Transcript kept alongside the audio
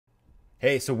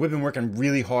Hey, so we've been working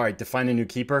really hard to find a new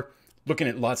keeper. Looking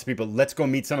at lots of people. Let's go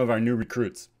meet some of our new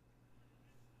recruits.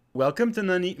 Welcome to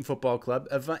Nuneaton Football Club.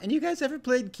 And you guys ever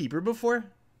played keeper before?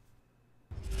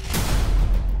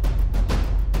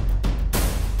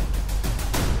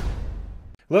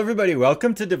 Hello everybody,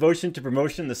 welcome to Devotion to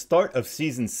Promotion, the start of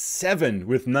Season 7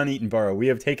 with Nuneaton Borough. We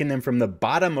have taken them from the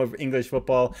bottom of English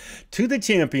football to the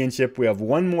championship. We have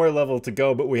one more level to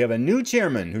go, but we have a new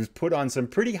chairman who's put on some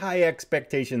pretty high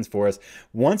expectations for us.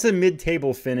 Wants a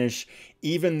mid-table finish,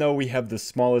 even though we have the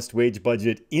smallest wage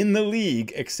budget in the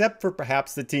league, except for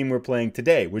perhaps the team we're playing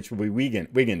today, which will be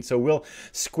Wigan. So we'll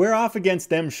square off against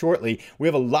them shortly. We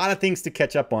have a lot of things to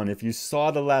catch up on. If you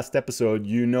saw the last episode,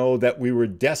 you know that we were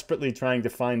desperately trying to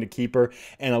find a keeper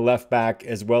and a left back,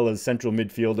 as well as central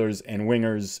midfielders and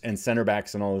wingers and center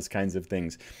backs and all those kinds of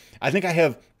things. I think I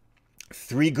have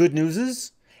 3 good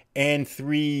newses and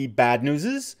 3 bad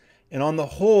newses. And on the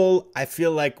whole, I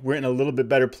feel like we're in a little bit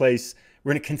better place.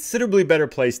 We're in a considerably better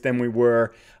place than we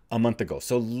were a month ago.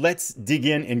 So let's dig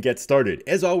in and get started.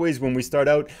 As always, when we start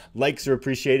out, likes are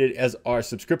appreciated, as are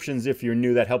subscriptions. If you're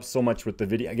new, that helps so much with the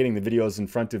video, getting the videos in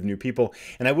front of new people.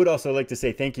 And I would also like to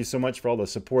say thank you so much for all the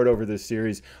support over this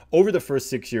series over the first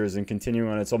 6 years and continuing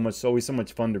on. It's always so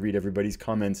much fun to read everybody's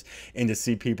comments and to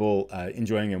see people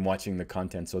enjoying and watching the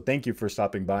content. So thank you for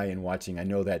stopping by and watching. I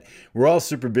know that we're all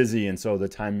super busy, and so the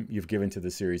time you've given to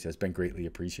the series has been greatly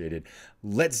appreciated.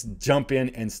 Let's jump in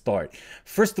and start.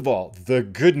 First of all, the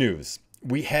good news.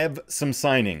 We have some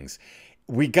signings.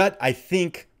 We got, I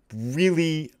think,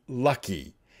 really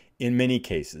lucky in many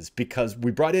cases because we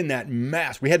brought in that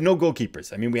mass. We had no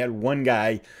goalkeepers. I mean, we had one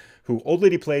guy who Old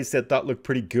Lady Plays said thought looked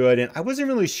pretty good, and I wasn't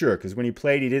really sure because when he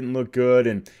played, he didn't look good,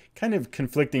 and kind of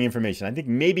conflicting information. I think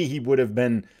maybe he would have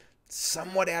been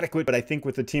somewhat adequate, but I think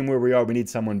with the team where we are, we need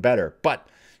someone better. But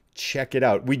check it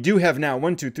out. We do have now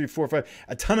 1, 2, 3, 4, 5,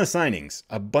 a ton of signings,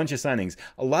 a bunch of signings.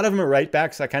 A lot of them are right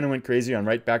backs. I kind of went crazy on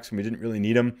right backs when we didn't really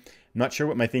need them. Not sure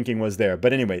what my thinking was there.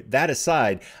 But anyway, that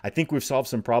aside, I think we've solved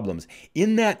some problems.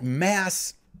 In that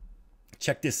mass,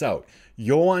 check this out.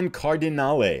 Johan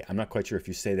Cardinale. I'm not quite sure if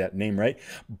you say that name right,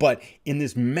 but in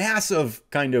this massive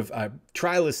kind of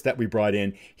trialist that we brought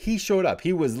in, he showed up.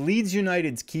 He was Leeds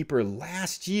United's keeper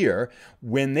last year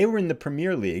when they were in the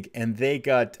Premier League, and they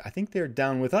got, I think they're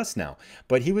down with us now,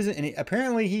 but he was, and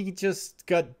apparently he just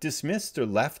got dismissed or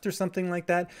left or something like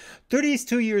that.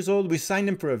 32 years old. We signed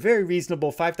him for a very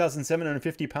reasonable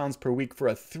 £5,750 per week for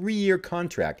a 3-year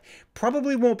contract.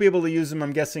 Probably won't be able to use him,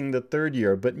 I'm guessing, the 3rd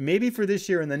year, but maybe for this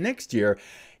year and the next year.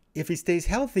 If he stays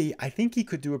healthy, I think he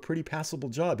could do a pretty passable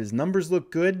job. His numbers look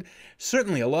good.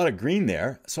 Certainly a lot of green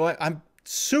there. So I'm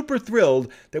super thrilled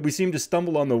that we seemed to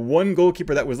stumble on the one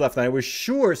goalkeeper that was left. And I was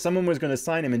sure someone was going to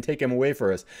sign him and take him away from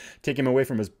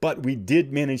us, but we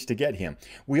did manage to get him.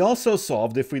 We also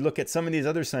solved, if we look at some of these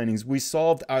other signings, we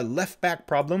solved our left back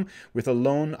problem with a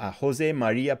loan. Jose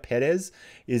Maria Perez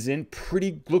is in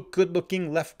pretty good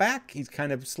looking left back. He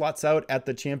kind of slots out at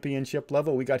the championship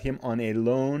level. We got him on a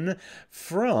loan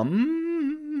from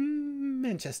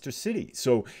Manchester City.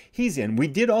 So he's in. We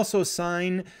did also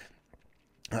sign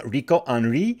Rico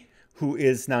Henry, who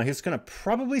is now, he's going to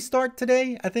probably start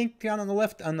today, I think, down on the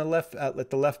left at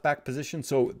the left back position.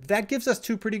 So that gives us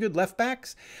 2 pretty good left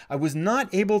backs. I was not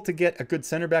able to get a good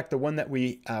center back. The one that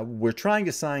we were trying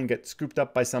to sign got scooped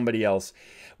up by somebody else.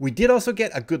 We did also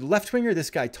get a good left winger. This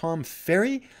guy, Tom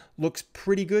Ferry, looks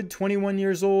pretty good, 21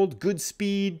 years old, good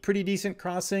speed, pretty decent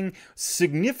crossing,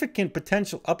 significant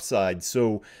potential upside.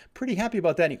 So pretty happy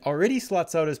about that. He already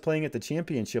slots out as playing at the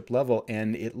championship level,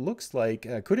 and it looks like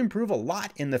could improve a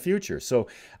lot in the future. So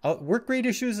work rate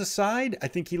issues aside, I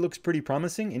think he looks pretty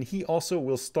promising, and he also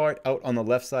will start out on the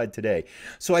left side today.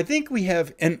 So I think we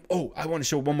have, and oh, I want to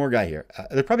show one more guy here.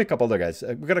 There are probably a couple other guys.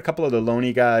 We've got a couple of the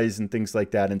loaney guys and things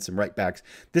like that, and some right backs.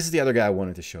 This is the other guy I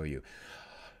wanted to show you.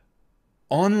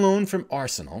 On loan from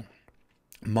Arsenal,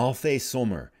 Malthe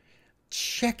Sommer.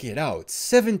 Check it out.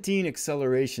 17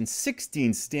 acceleration,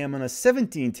 16 stamina,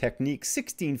 17 technique,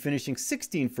 16 finishing,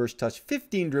 16 first touch,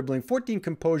 15 dribbling, 14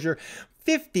 composure,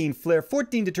 15 flair,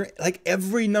 14 deterrent. Like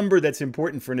every number that's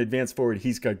important for an advanced forward,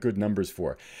 he's got good numbers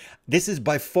for. This is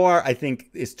by far, I think,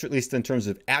 at least in terms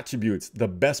of attributes, the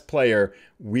best player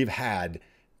we've had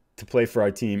to play for our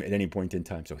team at any point in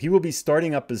time. So he will be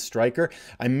starting up as striker.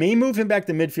 I may move him back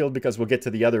to midfield because we'll get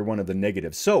to the other one of the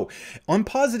negatives. So on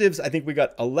positives, I think we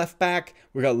got a left back,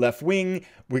 we got left wing,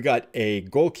 we got a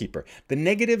goalkeeper. The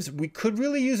negatives, we could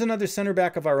really use another center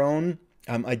back of our own.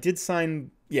 I did sign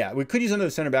Yeah, we could use another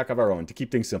center back of our own to keep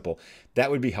things simple.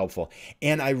 That would be helpful.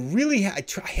 And I really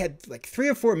had like 3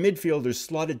 or 4 midfielders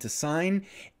slotted to sign,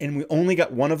 and we only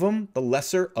got one of them, the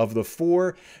lesser of the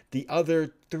 4. The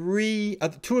other three,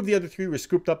 two of the other three were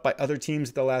scooped up by other teams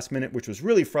at the last minute, which was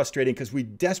really frustrating because we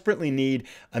desperately need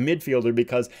a midfielder,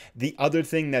 because the other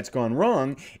thing that's gone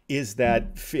wrong is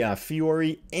that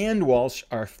Fiore and Walsh,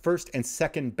 our first and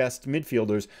second best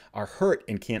midfielders, are hurt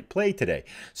and can't play today.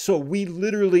 So we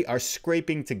literally are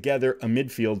scraping together a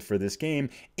midfield for this game.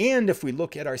 And if we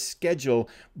look at our schedule,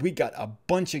 we got a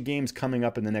bunch of games coming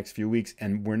up in the next few weeks,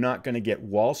 and we're not going to get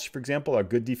Walsh, for example, our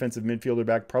good defensive midfielder,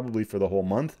 back probably for the whole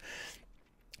month.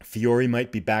 Fiore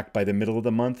might be back by the middle of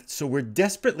the month. So we're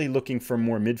desperately looking for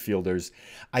more midfielders.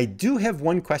 I do have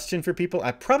one question for people.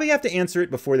 I probably have to answer it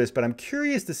before this, but I'm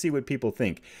curious to see what people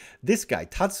think. This guy,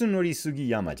 Tatsunori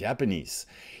Sugiyama, Japanese.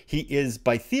 He is,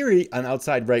 by theory, an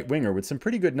outside right winger with some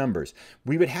pretty good numbers.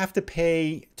 We would have to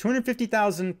pay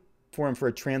 $250,000 for him for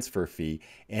a transfer fee,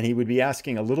 and he would be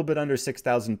asking a little bit under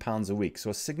 £6,000 a week. So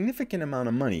a significant amount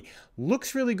of money.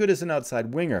 Looks really good as an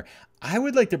outside winger. I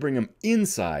would like to bring him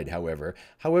inside, however.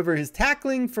 However, his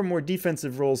tackling for more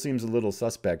defensive roles seems a little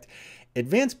suspect.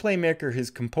 Advanced playmaker,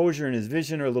 his composure and his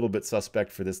vision are a little bit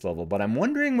suspect for this level, but I'm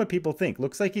wondering what people think.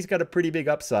 Looks like he's got a pretty big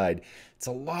upside. It's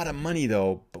a lot of money,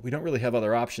 though, but we don't really have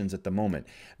other options at the moment.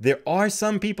 There are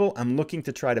some people I'm looking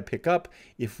to try to pick up.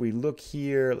 If we look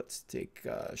here, let's take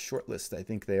a short list. I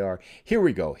think they are. Here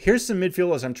we go. Here's some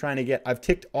midfielders I'm trying to get. I've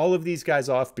ticked all of these guys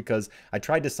off because I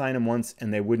tried to sign them once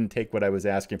and they wouldn't take what I was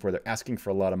asking for. They're asking for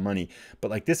a lot of money.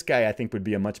 But like this guy, I think would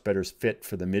be a much better fit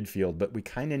for the midfield, but we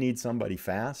kind of need somebody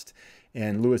fast.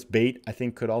 And Lewis Bate, I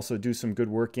think, could also do some good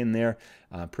work in there.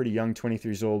 Pretty young, 23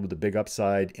 years old with a big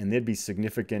upside, and they'd be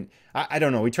significant. I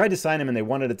don't know. We tried to sign him, and they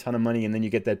wanted a ton of money, and then you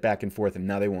get that back and forth, and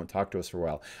now they won't talk to us for a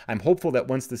while. I'm hopeful that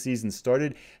once the season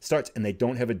starts and they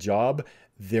don't have a job,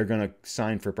 they're going to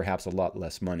sign for perhaps a lot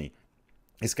less money.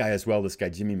 This guy as well, this guy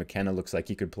Jimmy McKenna, looks like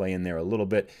he could play in there a little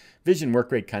bit. Vision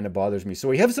work rate kind of bothers me. So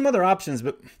we have some other options,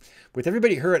 but with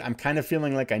everybody hurt, I'm kind of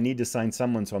feeling like I need to sign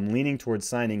someone. So I'm leaning towards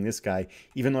signing this guy,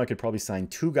 even though I could probably sign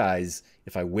two guys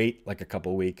if I wait like a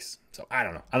couple weeks. So I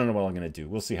don't know. I don't know what I'm going to do.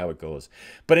 We'll see how it goes.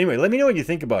 But anyway, let me know what you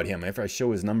think about him after I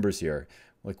show his numbers here.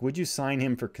 Like, would you sign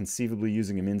him for conceivably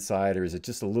using him inside, or is it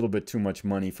just a little bit too much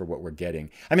money for what we're getting?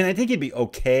 I mean, I think he'd be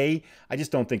okay. I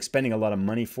just don't think spending a lot of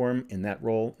money for him in that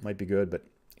role might be good, but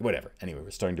whatever. Anyway, we're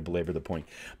starting to belabor the point.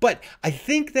 But I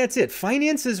think that's it.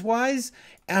 Finances-wise,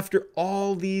 after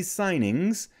all these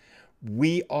signings,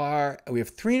 we have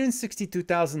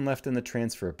 $362,000 left in the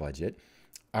transfer budget.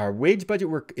 Our wage budget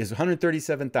is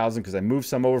 $137,000 because I moved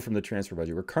some over from the transfer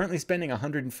budget. We're currently spending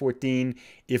 $114,000.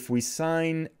 If we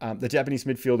sign the Japanese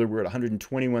midfielder, we're at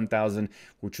 $121,000,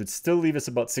 which would still leave us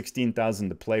about $16,000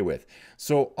 to play with.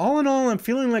 So all in all, I'm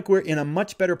feeling like we're in a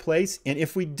much better place. And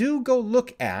if we do go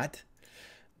look at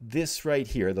this right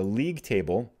here, the league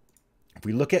table, if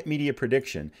we look at media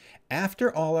prediction,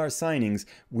 after all our signings,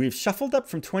 we've shuffled up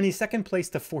from 22nd place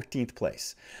to 14th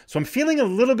place. So I'm feeling a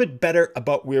little bit better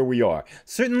about where we are.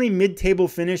 Certainly mid-table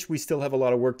finish, we still have a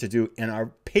lot of work to do, and our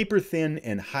paper-thin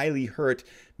and highly hurt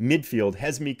midfield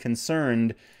has me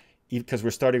concerned because we're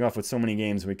starting off with so many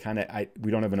games, we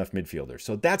don't have enough midfielders.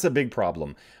 So that's a big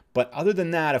problem. But other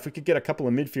than that, if we could get a couple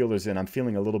of midfielders in, I'm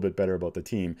feeling a little bit better about the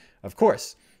team. Of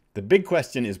course, the big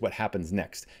question is what happens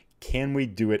next. Can we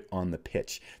do it on the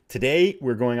pitch? Today,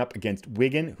 we're going up against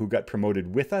Wigan, who got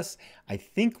promoted with us. I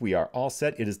think we are all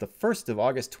set. It is the 1st of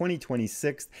August,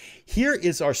 2026. Here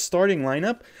is our starting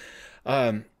lineup.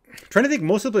 Trying to think,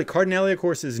 most of the Cardinale, of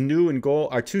course, is new in goal.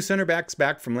 Our two center backs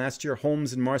back from last year,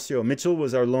 Holmes and Marcio. Mitchell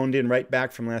was our loaned-in right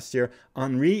back from last year.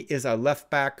 Henri is our left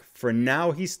back. For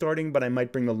now, he's starting, but I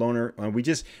might bring the loaner.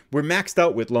 We're maxed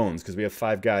out with loans because we have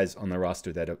 5 guys on the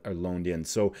roster that are loaned in.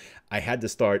 So I had to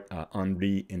start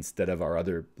Henri instead of our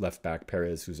other left back,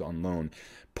 Perez, who's on loan.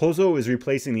 Pozo is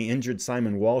replacing the injured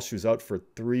Simon Walsh, who's out for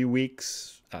 3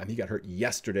 weeks. He got hurt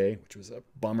yesterday, which was a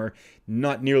bummer.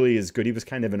 Not nearly as good. He was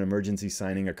kind of an emergency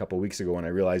signing a couple weeks ago when I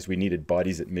realized we needed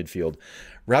bodies at midfield.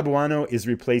 Rabuano is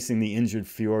replacing the injured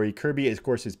Fiore. Kirby, of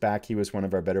course, is back. He was one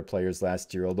of our better players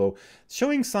last year, although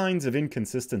showing signs of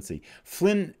inconsistency.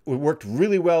 Flynn worked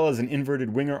really well as an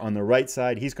inverted winger on the right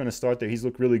side. He's going to start there. He's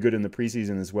looked really good in the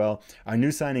preseason as well. Our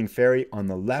new signing, Ferry, on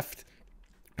the left.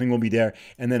 Will be there.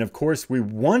 And then, of course, we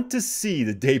want to see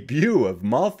the debut of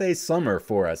Malthe Summer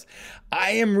for us.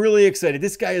 I am really excited.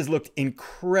 This guy has looked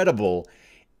incredible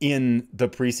in the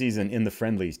preseason, in the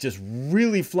friendlies. Just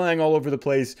really flying all over the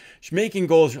place, making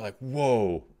goals. You're like,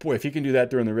 whoa, boy, if he can do that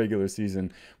during the regular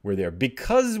season, we're there.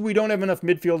 Because we don't have enough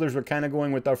midfielders, we're kind of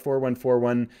going with our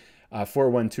 4-1-4-1.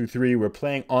 4-1-2-3. We're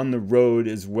playing on the road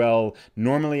as well.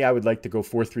 Normally, I would like to go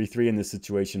 4-3-3 in this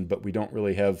situation, but we don't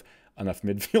really have enough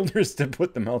midfielders to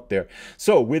put them out there.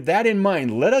 So with that in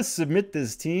mind, let us submit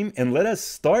this team and let us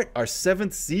start our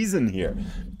 7th season here.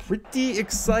 Pretty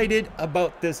excited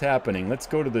about this happening. Let's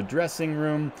go to the dressing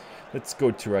room. Let's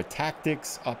go to our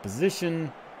tactics,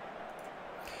 opposition.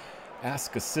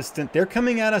 Ask assistant. They're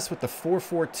coming at us with the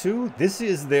 4-4-2. This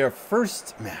is their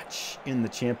first match in the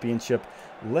championship.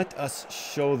 Let us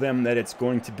show them that it's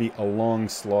going to be a long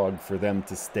slog for them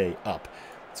to stay up.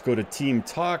 Let's go to team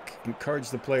talk. Encourage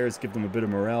the players. Give them a bit of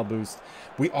morale boost.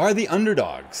 We are the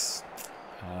underdogs.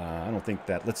 I don't think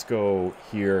that. Let's go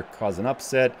here. Cause an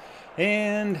upset.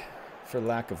 And for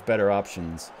lack of better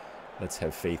options, let's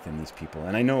have faith in these people.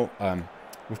 And I know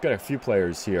we've got a few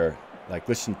players here, like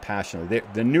listen passionately.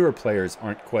 The newer players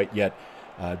aren't quite yet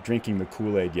drinking the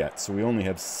Kool-Aid yet. So we only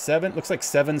have 7, looks like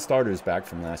 7 starters back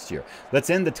from last year. Let's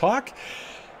end the talk.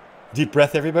 Deep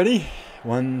breath, everybody.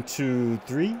 1, 2,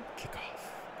 3. Kick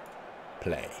off.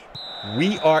 Play.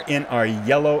 We are in our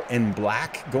yellow and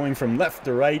black, going from left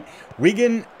to right.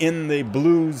 Wigan in the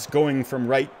blues, going from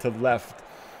right to left.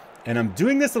 And I'm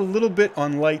doing this a little bit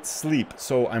on light sleep,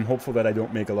 so I'm hopeful that I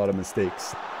don't make a lot of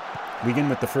mistakes. Wigan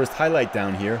with the first highlight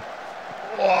down here.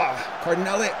 Oh,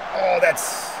 Cardinale. Oh,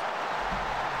 that's...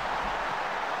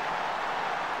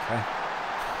 Okay.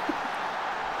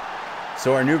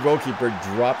 So our new goalkeeper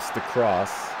drops the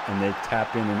cross, and they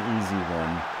tap in an easy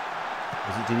one.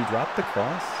 Did he drop the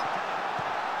cross?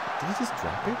 Did he just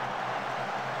drop it?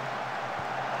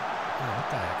 Oh, what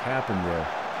the heck happened there?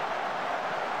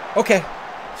 Okay,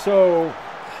 so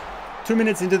 2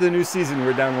 minutes into the new season,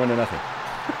 we're down 1-0.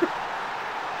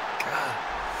 God.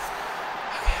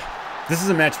 Okay. This is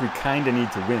a match we kind of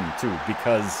need to win too,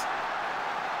 because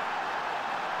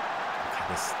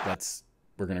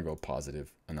we're gonna go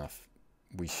positive enough.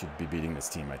 We should be beating this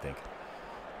team, I think.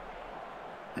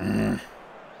 Okay,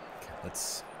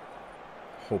 let's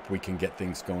hope we can get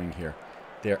things going here.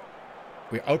 We're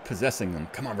outpossessing them.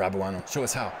 Come on, Rabuano, show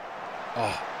us how.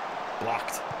 Oh,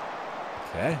 blocked.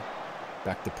 Okay,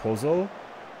 back to Pozzo,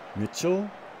 Mitchell,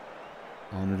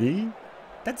 Henry.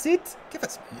 That's it. Give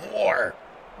us more.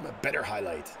 A better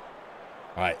highlight.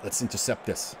 All right, let's intercept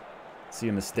this. See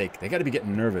a mistake. They got to be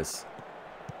getting nervous.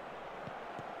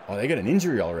 Oh, they got an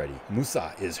injury already.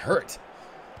 Musa is hurt.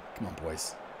 Come on,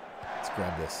 boys. Let's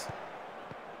grab this.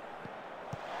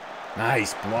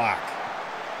 Nice block.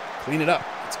 Clean it up.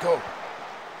 Let's go.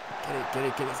 Get it, get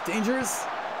it, get it. It's dangerous.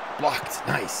 Blocked.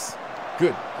 Nice.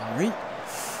 Good. Henry.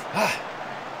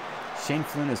 Shane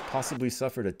Flynn has possibly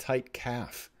suffered a tight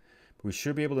calf, but we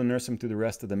should be able to nurse him through the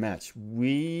rest of the match.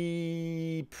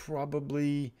 We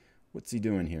probably... What's he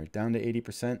doing here? Down to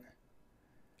 80%?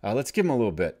 Let's give him a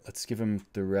little bit. Let's give him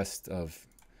the rest of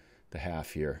the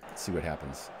half here. Let's see what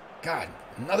happens. God,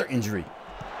 another injury.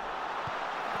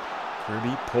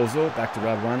 Kirby, Pozzo, back to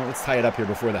Rabuano. Let's tie it up here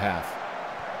before the half.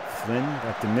 Flynn,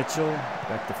 back to Mitchell,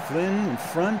 back to Flynn in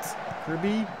front.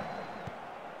 Kirby.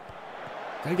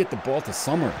 Gotta get the ball to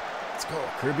Summer. Let's go.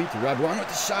 Kirby to Rabuano with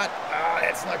the shot.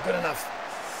 That's not good enough.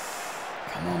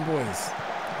 Come on, boys.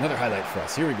 Another highlight for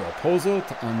us. Here we go. Pozzo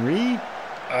to Henry.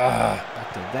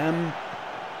 Back to them.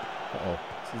 Uh-oh.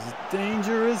 This is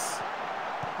dangerous.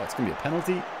 Oh, it's going to be a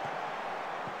penalty.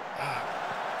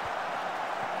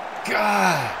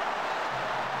 God.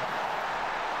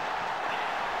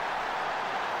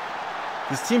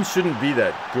 This team shouldn't be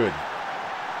that good.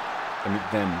 I mean,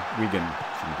 then Wigan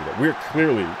shouldn't be that. We're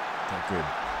clearly that good.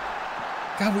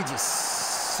 God, we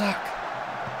just suck.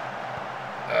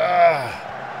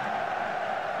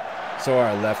 So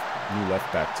our new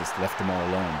left back just left them all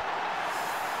alone.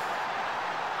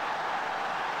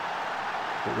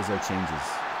 What was our changes?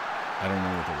 I don't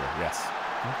know what they were. Yes.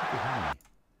 I don't think we had any.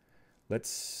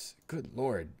 Let's... Good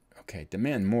Lord. Okay,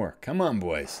 demand more. Come on,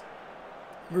 boys.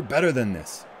 We're better than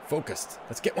this. Focused.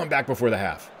 Let's get one back before the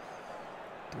half.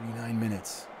 39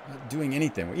 minutes. Not doing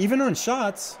anything. We're even on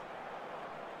shots.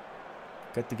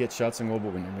 Got to get shots on goal,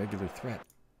 but we're in a regular threat.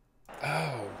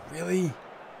 Oh, really?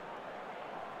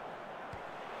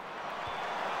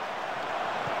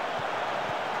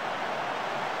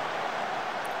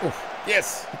 Oh,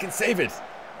 yes, he can save it.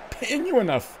 Paying you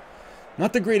enough.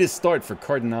 Not the greatest start for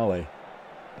Cardinale.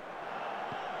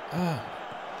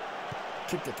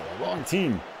 Kicked it to the wrong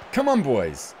team. Come on,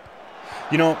 boys.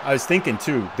 You know, I was thinking,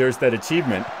 too, there's that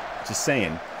achievement, just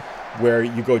saying, where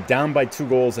you go down by 2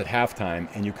 goals at halftime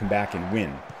and you come back and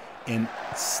win. And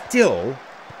still,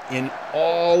 in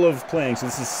all of playing, so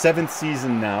this is 7th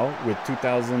season now with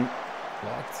 2,000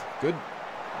 blocked. Good.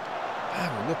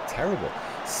 We look terrible.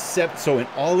 So in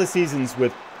all the seasons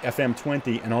with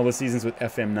FM20 and all the seasons with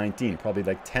FM19, probably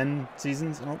like 10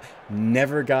 seasons, and all,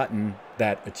 never gotten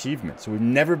that achievement. So we've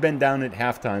never been down at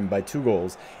halftime by 2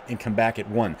 goals and come back at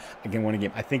 1. Again, 1 a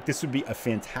game. I think this would be a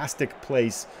fantastic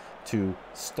place to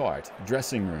start.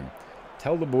 Dressing room.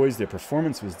 Tell the boys their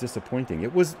performance was disappointing.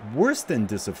 It was worse than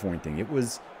disappointing. It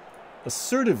was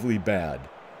assertively bad.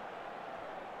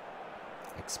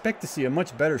 I expect to see a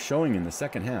much better showing in the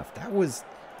second half. That was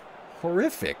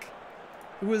horrific.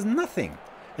 It was nothing.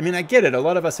 I mean, I get it. A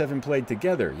lot of us haven't played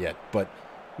together yet, but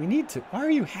we need to. Why are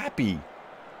you happy?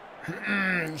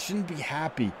 You shouldn't be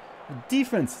happy. The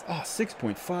defense,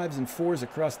 6.5s and 4s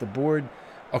across the board.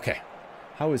 Okay.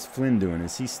 How is Flynn doing?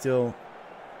 Is he still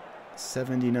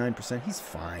 79%? He's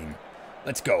fine.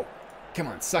 Let's go. Come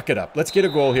on, suck it up. Let's get a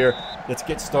goal here. Let's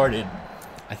get started.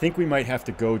 I think we might have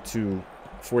to go to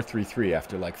 4-3-3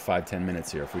 after like 5-10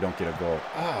 minutes here if we don't get a goal.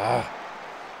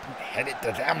 Don't head it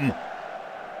to them.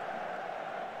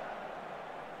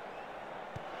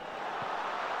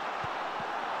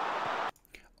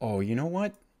 Oh, you know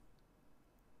what?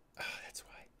 That's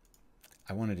why.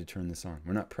 I wanted to turn this on.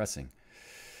 We're not pressing.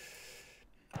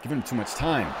 Giving him too much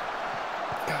time.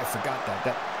 God, I forgot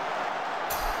that.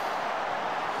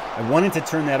 I wanted to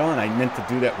turn that on. I meant to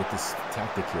do that with this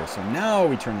tactic here. So now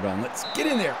we turn it on. Let's get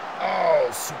in there. Oh,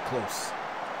 so close.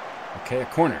 Okay, a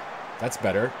corner. That's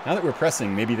better. Now that we're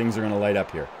pressing, maybe things are going to light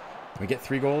up here. Can we get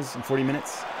 3 goals in 40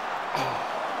 minutes? Oh.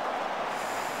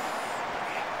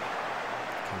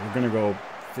 Okay, we're going to go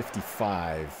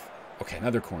 55. Okay,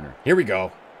 another corner. Here we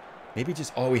go. Maybe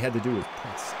just all we had to do was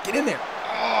press. Get in there.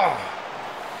 Oh.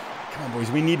 Come on,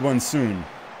 boys. We need one soon.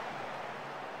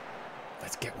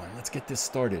 Let's get one. Let's get this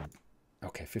started.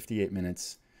 Okay, 58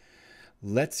 minutes.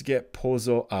 Let's get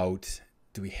Pozo out.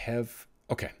 Do we have...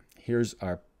 Okay, here's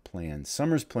our plan.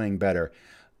 Summer's playing better.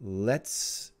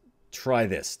 Let's try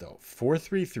this, though.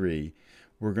 4-3-3.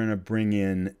 We're going to bring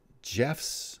in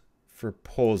Jeffs for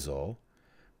Pozo.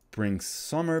 Bring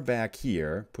Summer back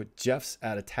here. Put Jeffs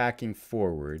at attacking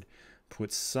forward.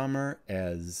 Put Summer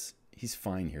as... He's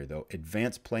fine here, though.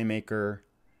 Advanced playmaker.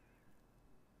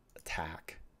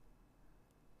 Attack.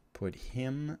 Put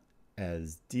him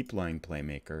as deep line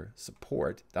playmaker.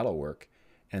 Support. That'll work.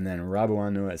 And then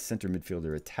Rabuano as center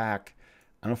midfielder attack.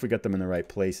 I don't know if we got them in the right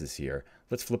places here.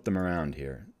 Let's flip them around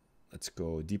here. Let's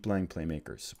go deep line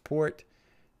playmaker support.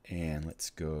 And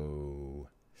let's go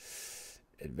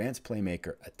advanced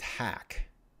playmaker attack.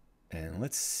 And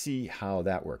let's see how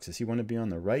that works. Does he want to be on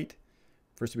the right?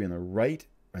 First to be on the right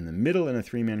or in the middle in a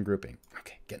 3-man grouping.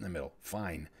 Okay, get in the middle.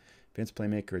 Fine. Advanced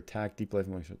playmaker attack, deep line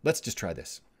playmaker. Let's just try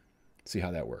this. See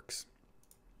how that works.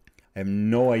 I have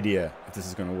no idea if this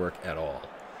is going to work at all.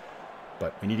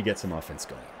 But we need to get some offense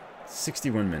going.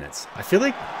 61 minutes. I feel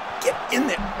like... Get in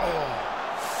there! Oh!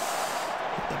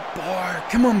 Hit the bar.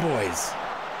 Come on, boys.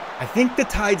 I think the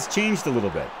tide's changed a little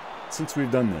bit since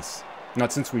we've done this.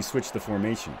 Not since we switched the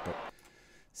formation, but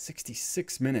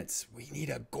 66 minutes. We need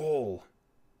a goal.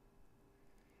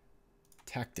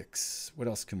 Tactics. What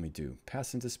else can we do?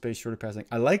 Pass into space, shorter passing.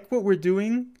 I like what we're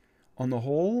doing on the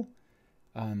whole.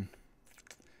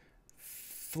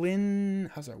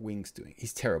 Flynn, how's our wings doing?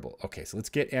 He's terrible. Okay, so let's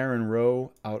get Aaron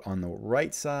Rowe out on the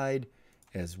right side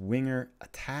as winger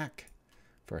attack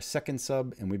for our second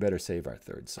sub, and we better save our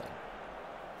third sub.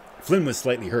 Flynn was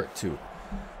slightly hurt, too.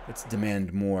 Let's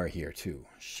demand more here, too.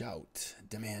 Shout.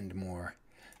 Demand more.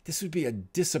 This would be a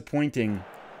disappointing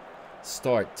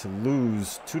start to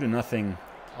lose 2-0,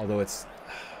 although it's...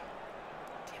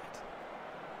 Damn it.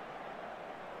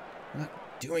 I'm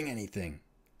not doing anything.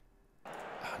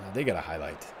 Oh, no, they got a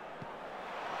highlight.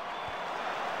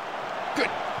 Good.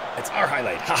 It's our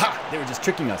highlight. Haha. They were just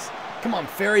tricking us. Come on,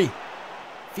 Ferry.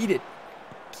 Feed it.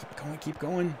 Keep going, keep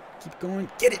going, keep going.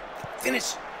 Get it.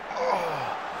 Finish.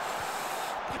 Oh.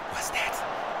 What was that?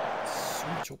 So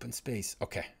much open space.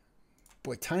 Okay.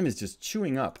 Boy, time is just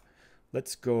chewing up.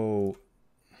 Let's go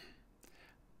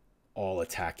all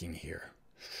attacking here.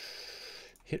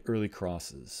 Hit early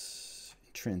crosses.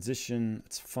 Transition.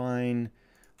 That's fine.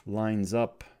 Lines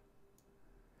up.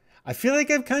 I feel like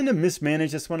I've kind of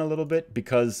mismanaged this one a little bit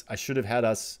because I should have had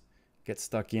us get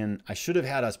stuck in. I should have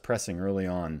had us pressing early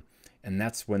on, and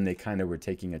that's when they kind of were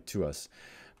taking it to us.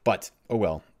 But, oh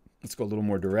well. Let's go a little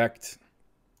more direct.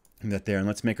 That there, and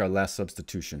let's make our last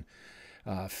substitution.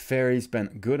 Ferry's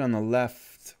been good on the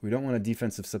left. We don't want a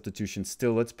defensive substitution.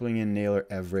 Still, let's bring in Naylor,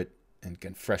 Everett, and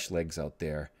get fresh legs out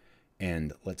there.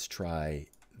 And let's try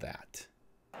that.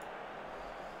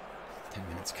 10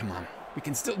 minutes, come on. We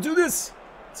can still do this.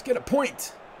 Let's get a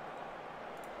point.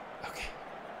 Okay.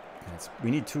 We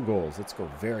need 2 goals. Let's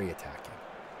go very attacking.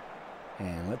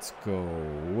 And let's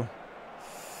go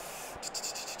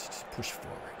push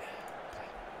forward.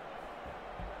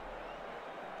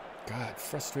 God,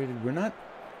 frustrated. We're not...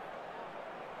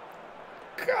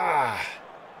 God,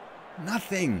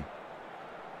 nothing.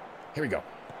 Here we go.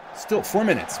 Still 4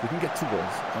 minutes. We can get 2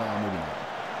 goals. Maybe not.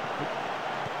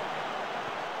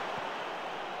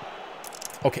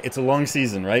 Okay, it's a long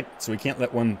season, right? So we can't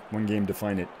let one game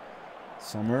define it.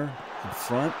 Sommer in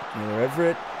front. Miller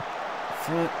Everett.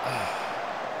 Front.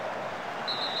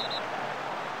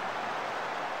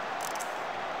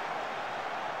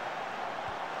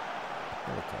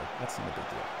 That's not a big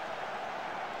deal.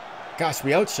 Gosh,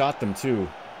 we outshot them too.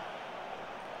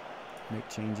 Make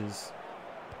changes.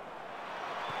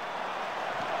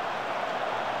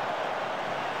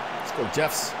 Let's go,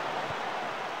 Jeffs.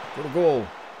 Go to goal.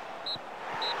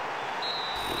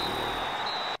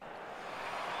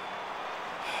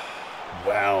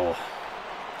 Well,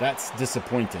 that's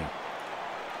disappointing.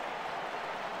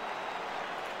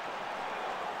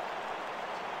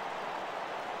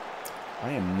 I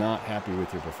am not happy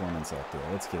with your performance out there.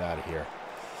 Let's get out of here.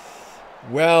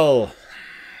 Well,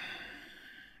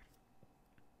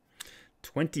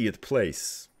 20th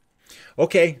place.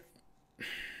 Okay.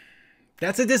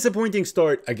 That's a disappointing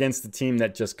start against the team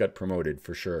that just got promoted,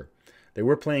 for sure. They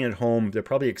were playing at home. They're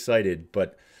probably excited,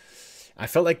 but I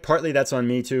felt like partly that's on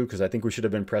me too, because I think we should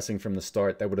have been pressing from the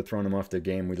start. That would have thrown them off their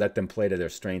game. We let them play to their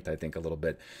strength, I think, a little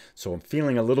bit. So I'm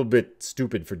feeling a little bit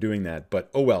stupid for doing that, but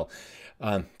oh well.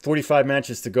 45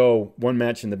 matches to go, 1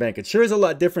 match in the bank. It sure is a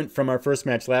lot different from our first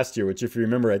match last year, which if you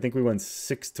remember, I think we won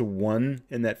 6-1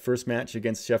 in that first match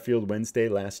against Sheffield Wednesday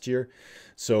last year.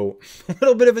 So a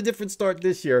little bit of a different start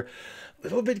this year. A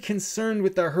little bit concerned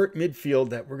with our hurt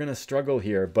midfield that we're going to struggle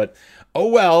here, but oh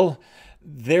well.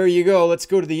 There you go. Let's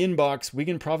go to the inbox.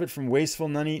 Wigan profit from wasteful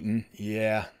Nuneaton.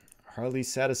 Yeah. Hardly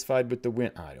satisfied with the win.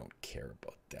 I don't care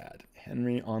about that.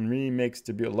 Henry makes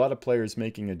debut. A lot of players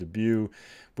making a debut.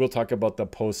 We'll talk about the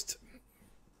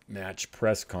post-match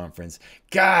press conference.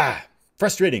 Gah!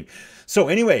 Frustrating. So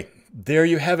anyway, there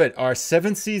you have it. Our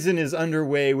 7th season is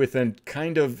underway with a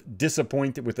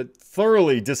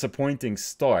thoroughly disappointing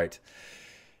start.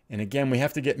 And again, we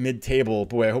have to get mid-table.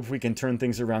 Boy, I hope we can turn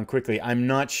things around quickly. I'm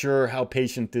not sure how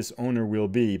patient this owner will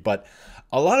be, but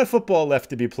a lot of football left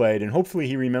to be played, and hopefully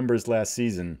he remembers last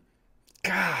season.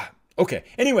 God. Okay,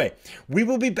 anyway, we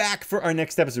will be back for our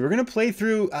next episode. We're going to play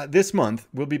through this month.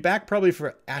 We'll be back probably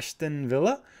for Aston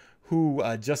Villa, who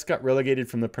just got relegated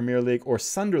from the Premier League, or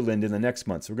Sunderland in the next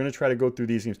month. So we're going to try to go through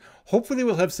these games. Hopefully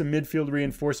we'll have some midfield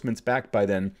reinforcements back by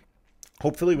then.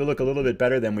 Hopefully we look a little bit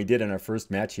better than we did in our first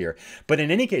match here. But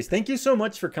in any case, thank you so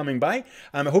much for coming by.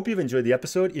 I hope you've enjoyed the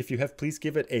episode. If you have, please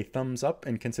give it a thumbs up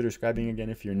and consider subscribing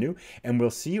again if you're new. And we'll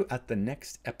see you at the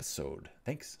next episode.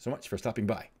 Thanks so much for stopping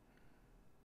by.